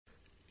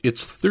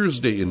It's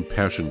Thursday in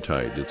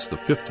Passiontide. It's the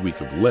 5th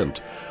week of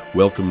Lent.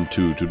 Welcome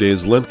to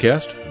today's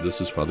LENTCAzT. This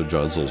is Father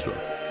John Zuhlsdorf.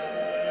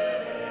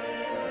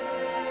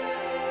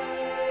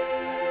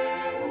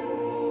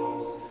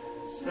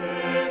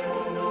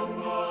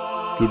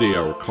 Today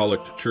our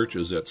collect church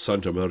is at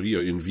Santa Maria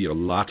in Via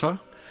Lata,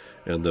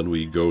 and then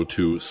we go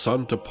to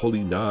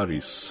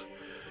Sant'Apollinare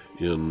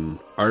in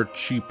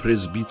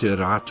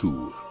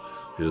Archipresbyteratu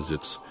is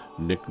its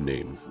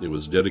nickname. It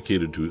was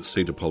dedicated to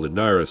Saint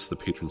Apollinaris, the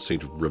patron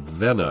saint of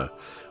Ravenna,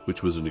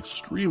 which was an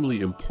extremely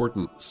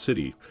important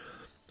city.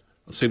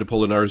 Saint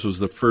Apollinaris was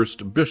the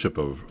first bishop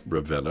of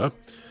Ravenna.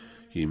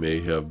 He may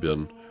have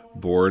been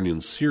born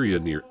in Syria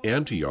near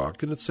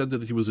Antioch, and it's said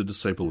that he was a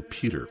disciple of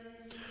Peter.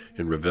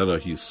 In Ravenna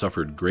he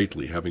suffered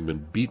greatly, having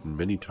been beaten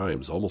many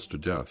times, almost to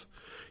death.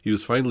 He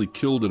was finally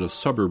killed in a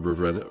suburb of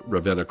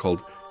Ravenna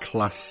called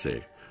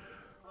Classe,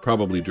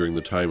 probably during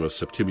the time of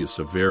Septimius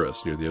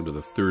Severus, near the end of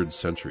the 3rd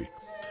century.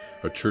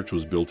 A church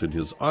was built in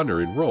his honor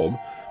in Rome,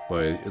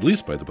 at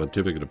least by the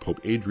pontificate of Pope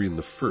Adrian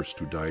I,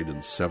 who died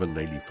in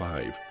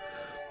 795.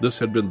 This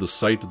had been the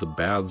site of the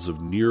baths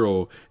of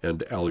Nero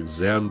and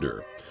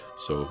Alexander,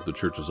 so the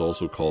church is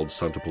also called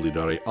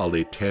Sant'Apollinare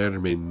alle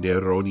Terme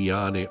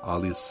Neroniane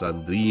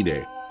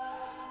Alessandrine.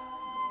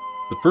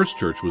 The first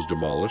church was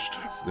demolished,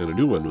 and a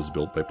new one was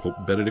built by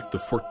Pope Benedict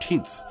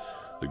XIV,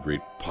 the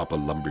great Papa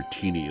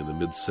Lambertini in the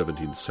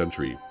mid-17th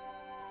century.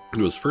 It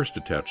was first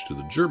attached to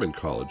the German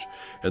college,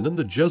 and then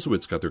the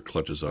Jesuits got their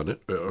clutches on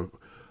it,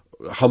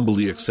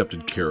 humbly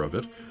accepted care of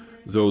it,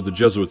 though the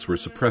Jesuits were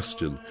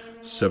suppressed in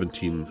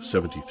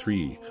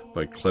 1773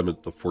 by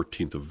Clement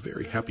XIV of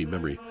very happy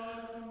memory.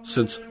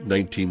 Since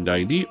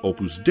 1990,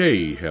 Opus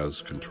Dei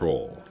has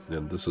control,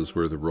 and this is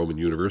where the Roman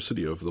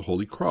University of the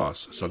Holy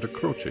Cross, Santa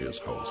Croce, is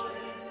housed.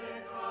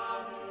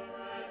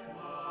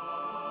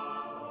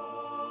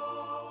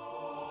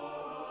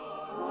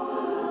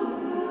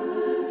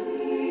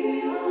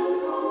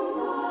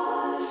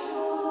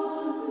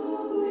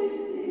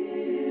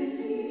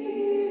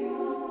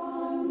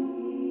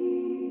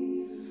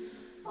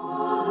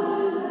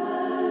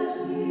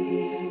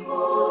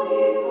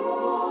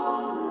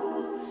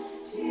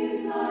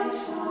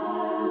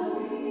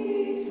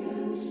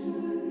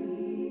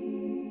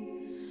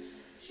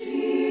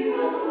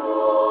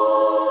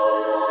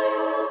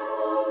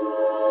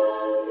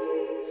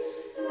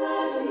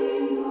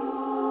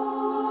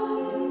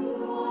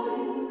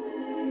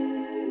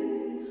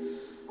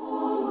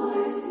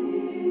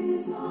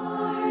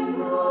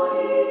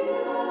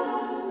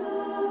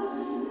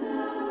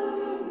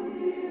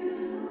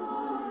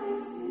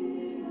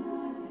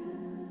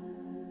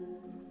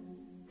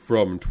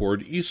 From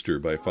Toward Easter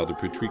by Father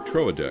Patrick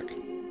Troadec.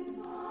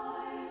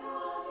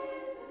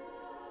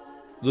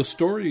 The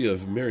story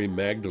of Mary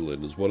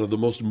Magdalen is one of the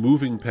most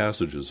moving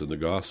passages in the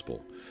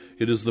Gospel.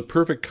 It is the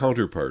perfect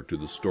counterpart to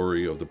the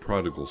story of the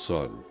prodigal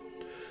son.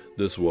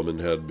 This woman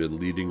had been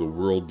leading a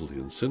worldly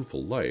and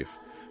sinful life.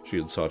 She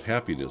had sought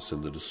happiness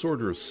in the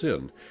disorder of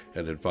sin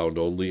and had found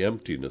only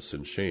emptiness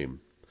and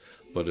shame.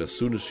 But as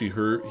soon as she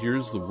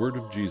hears the word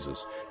of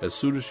Jesus, as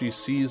soon as she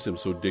sees him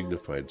so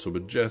dignified, so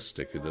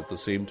majestic, and at the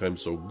same time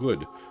so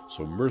good,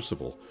 so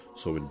merciful,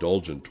 so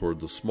indulgent toward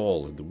the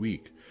small and the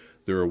weak,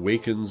 there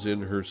awakens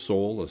in her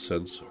soul a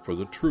sense for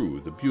the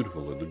true, the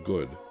beautiful, and the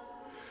good.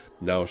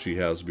 Now she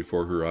has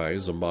before her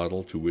eyes a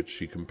model to which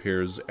she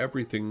compares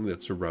everything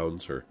that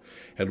surrounds her,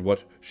 and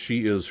what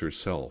she is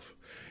herself,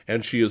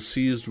 and she is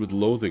seized with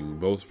loathing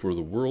both for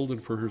the world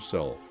and for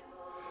herself.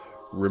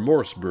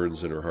 Remorse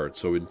burns in her heart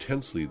so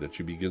intensely that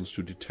she begins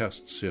to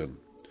detest sin.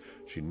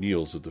 She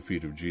kneels at the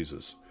feet of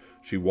Jesus.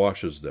 She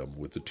washes them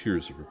with the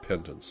tears of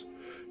repentance.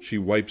 She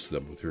wipes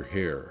them with her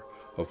hair,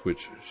 of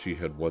which she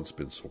had once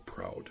been so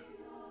proud.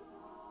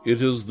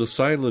 It is the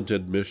silent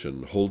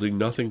admission, holding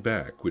nothing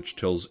back, which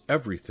tells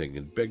everything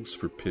and begs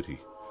for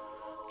pity.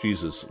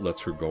 Jesus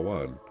lets her go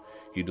on.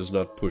 He does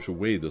not push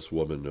away this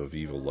woman of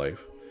evil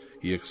life.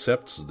 He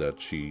accepts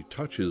that she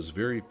touches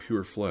very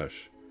pure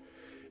flesh,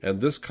 and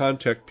this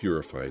contact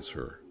purifies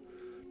her.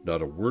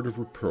 Not a word of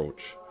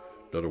reproach,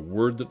 not a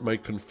word that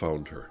might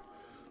confound her.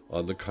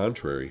 On the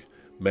contrary,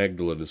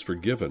 Magdalen is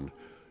forgiven,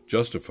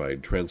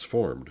 justified,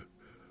 transformed.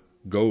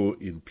 Go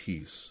in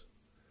peace.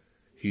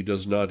 He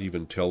does not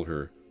even tell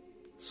her,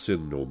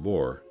 sin no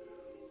more.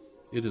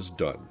 It is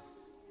done.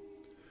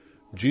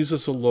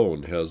 Jesus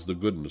alone has the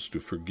goodness to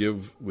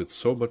forgive with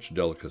so much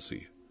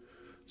delicacy.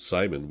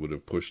 Simon would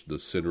have pushed the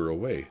sinner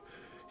away.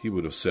 He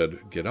would have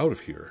said, "Get out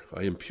of here.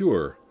 I am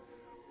pure."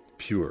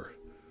 Pure.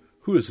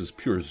 Who is as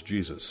pure as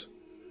Jesus?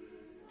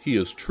 He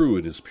is true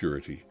in his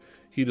purity.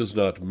 He does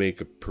not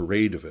make a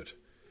parade of it.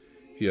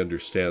 He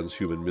understands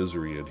human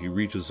misery, and he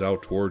reaches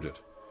out toward it.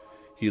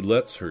 He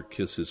lets her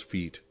kiss his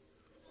feet.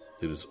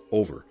 It is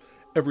over.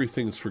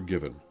 Everything is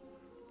forgiven.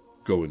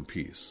 Go in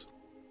peace.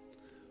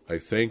 I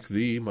thank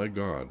thee, my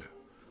God,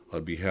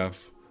 on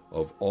behalf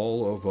of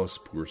all of us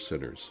poor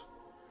sinners.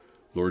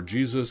 Lord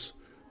Jesus,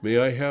 may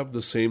I have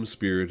the same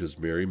spirit as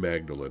Mary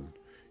Magdalene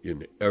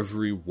in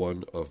every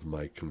one of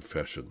my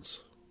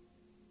confessions.